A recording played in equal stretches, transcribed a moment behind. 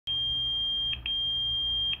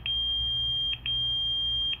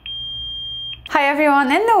Hi everyone,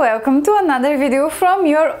 and welcome to another video from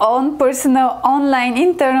your own personal online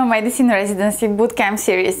internal medicine residency bootcamp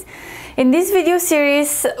series. In this video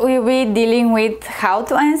series, we'll be dealing with how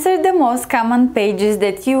to answer the most common pages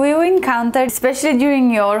that you will encounter, especially during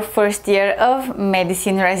your first year of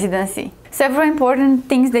medicine residency. Several important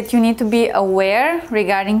things that you need to be aware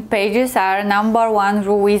regarding pages are: number one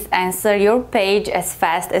rule is answer your page as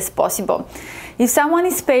fast as possible. If someone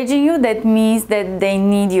is paging you, that means that they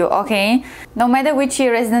need you, okay? No matter which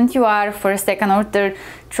year resident you are, first, second or third,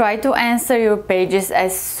 try to answer your pages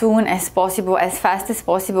as soon as possible, as fast as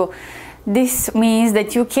possible. This means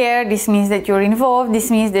that you care, this means that you're involved,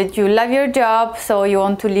 this means that you love your job, so you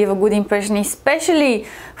want to leave a good impression, especially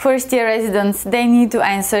first year residents. They need to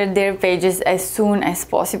answer their pages as soon as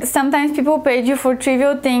possible. Sometimes people page you for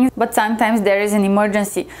trivial things, but sometimes there is an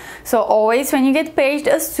emergency. So always when you get paged,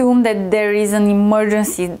 assume that there is an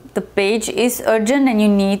emergency. The page is urgent and you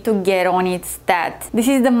need to get on it stat. This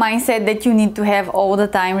is the mindset that you need to have all the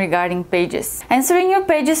time regarding pages. Answering your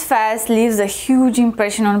pages fast leaves a huge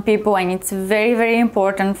impression on people, and it's very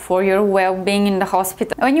important for your well-being in the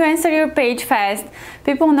hospital. When you answer your page fast,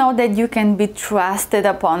 people know that you can be trusted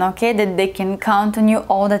upon, okay? That they can count on you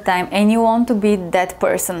all the time, and you want to be that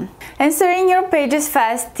person. Answering your pages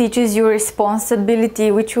fast teaches you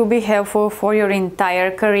responsibility, which will be helpful for your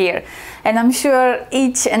entire career. And I'm sure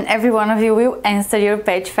each and every one of you will answer your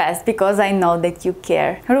page fast because I know that you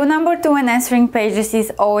care. Rule number two when answering pages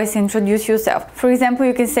is always introduce yourself. For example,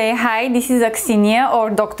 you can say, "Hi, this is Aksiniya," or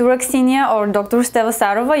 "Dr. Aksiniya," or "Dr.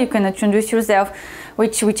 Stevasarova." You can introduce yourself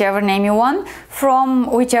whichever name you want, from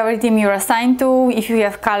whichever team you're assigned to. If you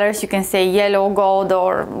have colors, you can say yellow, gold,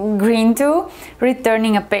 or green too,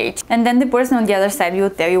 returning a page. And then the person on the other side will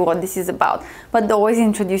tell you what this is about. But always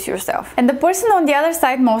introduce yourself. And the person on the other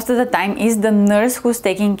side most of the time is the nurse who's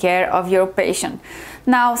taking care of your patient.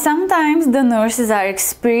 Now, sometimes the nurses are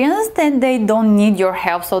experienced and they don't need your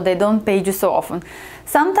help, so they don't page you so often.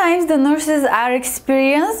 Sometimes the nurses are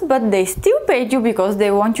experienced, but they still page you because they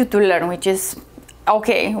want you to learn, which is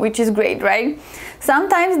okay, which is great, right?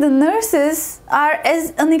 Sometimes the nurses are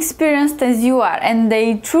as inexperienced as you are and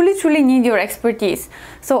they truly need your expertise.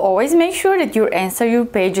 So always make sure that you answer your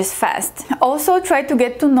pages fast. Also try to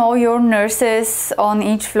get to know your nurses on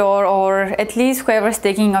each floor, or at least whoever's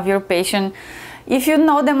taking of your patient. If you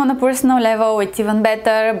know them on a personal level, it's even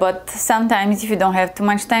better, but sometimes if you don't have too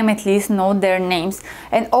much time, at least know their names.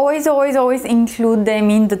 And always include them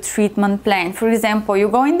in the treatment plan. For example, you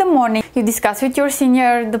go in the morning, you discuss with your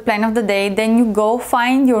senior the plan of the day, then you go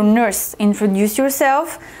find your nurse, introduce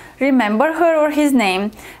yourself, remember her or his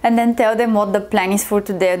name, and then tell them what the plan is for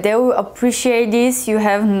today. They will appreciate this, you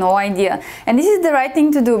have no idea. And this is the right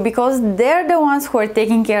thing to do because they're the ones who are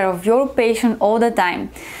taking care of your patient all the time.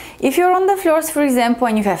 If you're on the floors, for example,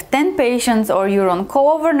 and you have 10 patients, or you're on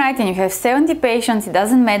call overnight and you have 70 patients, it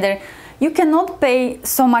doesn't matter. You cannot pay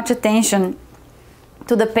so much attention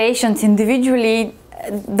to the patients individually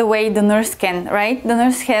the way the nurse can, right? The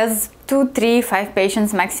nurse has 2, 3, 5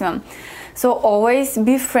 patients maximum. So always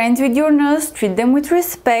be friends with your nurse, treat them with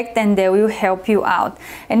respect, and they will help you out.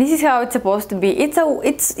 And this is how it's supposed to be.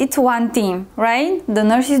 It's one team, right? The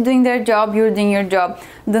nurse is doing their job, you're doing your job.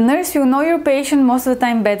 The nurse will know your patient most of the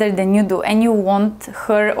time better than you do, and you want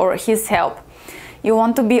her or his help. You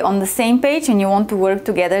want to be on the same page and you want to work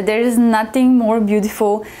together. There is nothing more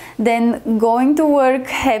beautiful than going to work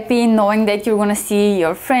happy, knowing that you're gonna see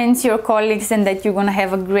your friends, your colleagues, and that you're gonna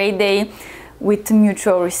have a great day with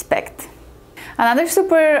mutual respect. Another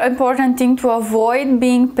super important thing to avoid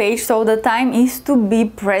being paged all the time is to be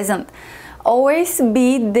present. Always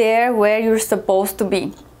be there where you're supposed to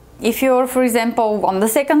be. If you're, for example, on the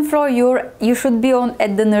second floor, you should be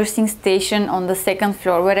at the nursing station on the second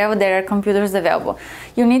floor, wherever there are computers available.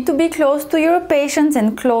 You need to be close to your patients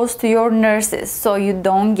and close to your nurses, so you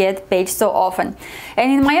don't get paged so often.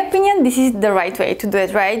 And in my opinion, this is the right way to do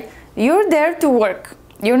it, right? You're there to work.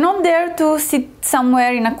 You're not there to sit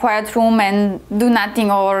somewhere in a quiet room and do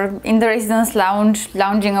nothing, or in the residence lounge,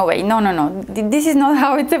 lounging away. No. This is not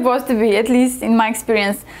how it's supposed to be, at least in my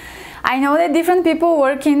experience. I know that different people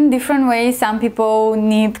work in different ways. Some people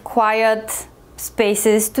need quiet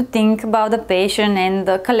spaces to think about the patient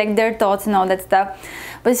and collect their thoughts and all that stuff.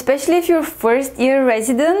 But especially if you're first year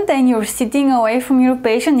resident and you're sitting away from your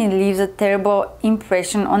patient, it leaves a terrible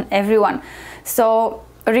impression on everyone. So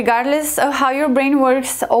regardless of how your brain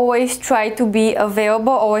works, always try to be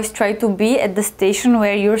available, always try to be at the station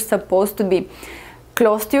where you're supposed to be.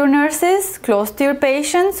 Close to your nurses, close to your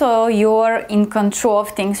patients, so you're in control of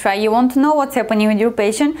things, right? You want to know what's happening with your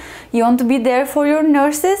patient. You want to be there for your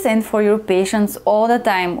nurses and for your patients all the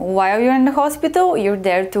time. While you're in the hospital, you're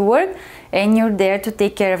there to work, and you're there to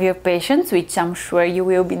take care of your patients, which I'm sure you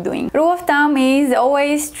will be doing. Rule of thumb is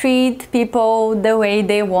always treat people the way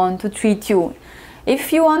they want to treat you.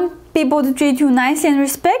 If you want people to treat you nicely and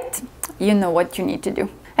respect, you know what you need to do.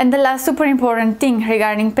 And the last super important thing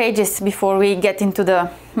regarding pages before we get into the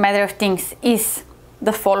matter of things is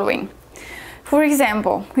the following. For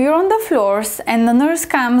example, you're on the floors and the nurse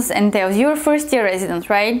comes and tells you, you're first year resident,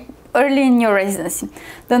 right? Early in your residency.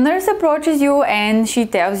 The nurse approaches you and she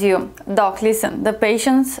tells you, Doc, listen, the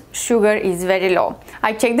patient's sugar is very low.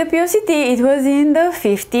 I checked the POCT, it was in the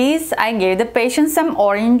 50s. I gave the patient some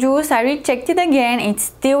orange juice. I rechecked it again, it's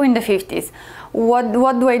still in the 50s. What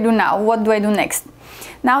do I do now? What do I do next?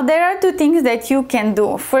 Now there are two things that you can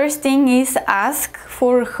do. First thing is ask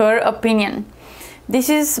for her opinion.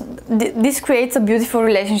 This creates a beautiful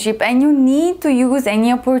relationship, and you need to use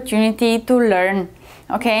any opportunity to learn.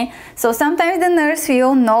 Okay, so sometimes the nurse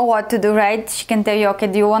will know what to do, right? She can tell you, okay,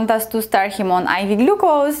 do you want us to start him on IV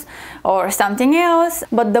glucose or something else?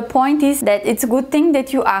 But the point is that it's a good thing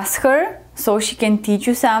that you ask her so she can teach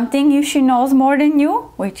you something if she knows more than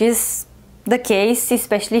you, which is the case,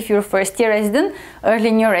 especially if you're first year resident, early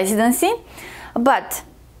in your residency. But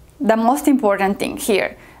the most important thing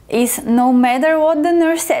here is no matter what the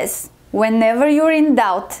nurse says, whenever you're in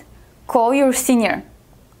doubt, call your senior,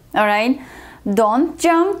 all right? Don't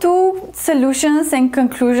jump to solutions and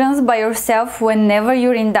conclusions by yourself whenever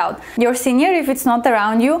you're in doubt. Your senior, if it's not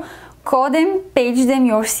around you, call them, page them.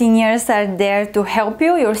 Your seniors are there to help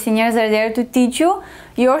you. Your seniors are there to teach you.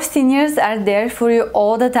 Your seniors are there for you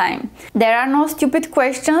all the time. There are no stupid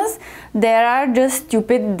questions. There are just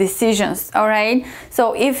stupid decisions, all right?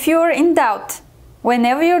 So if you're in doubt,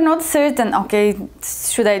 whenever you're not certain, okay,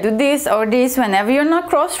 should I do this or this, whenever you're not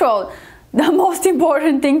crossroad, the most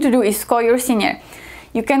important thing to do is call your senior.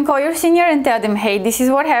 You can call your senior and tell them, hey, this is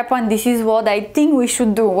what happened, this is what I think we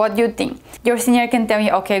should do, what do you think? Your senior can tell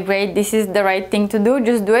you, okay, great, this is the right thing to do,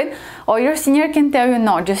 just do it. Or your senior can tell you,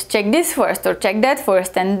 no, just check this first or check that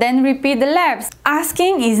first and then repeat the labs.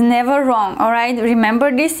 Asking is never wrong, alright?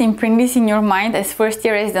 Remember this, imprint this in your mind as first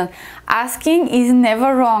year resident. Asking is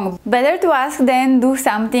never wrong. Better to ask than do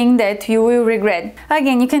something that you will regret.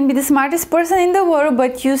 Again, you can be the smartest person in the world,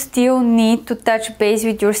 but you still need to touch base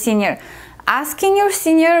with your senior. Asking your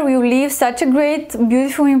senior will leave such a great,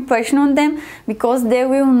 beautiful impression on them, because they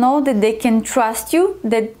will know that they can trust you,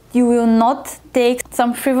 that you will not take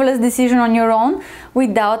some frivolous decision on your own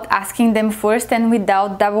without asking them first and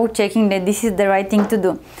without double checking that this is the right thing to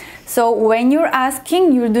do. So when you're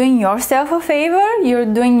asking, you're doing yourself a favor, you're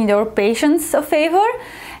doing your patients a favor,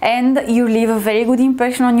 and you leave a very good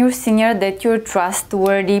impression on your senior that you're a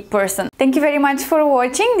trustworthy person. Thank you very much for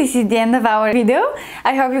watching. This is the end of our video.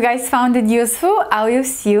 I hope you guys found it useful. I will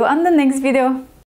see you on the next video.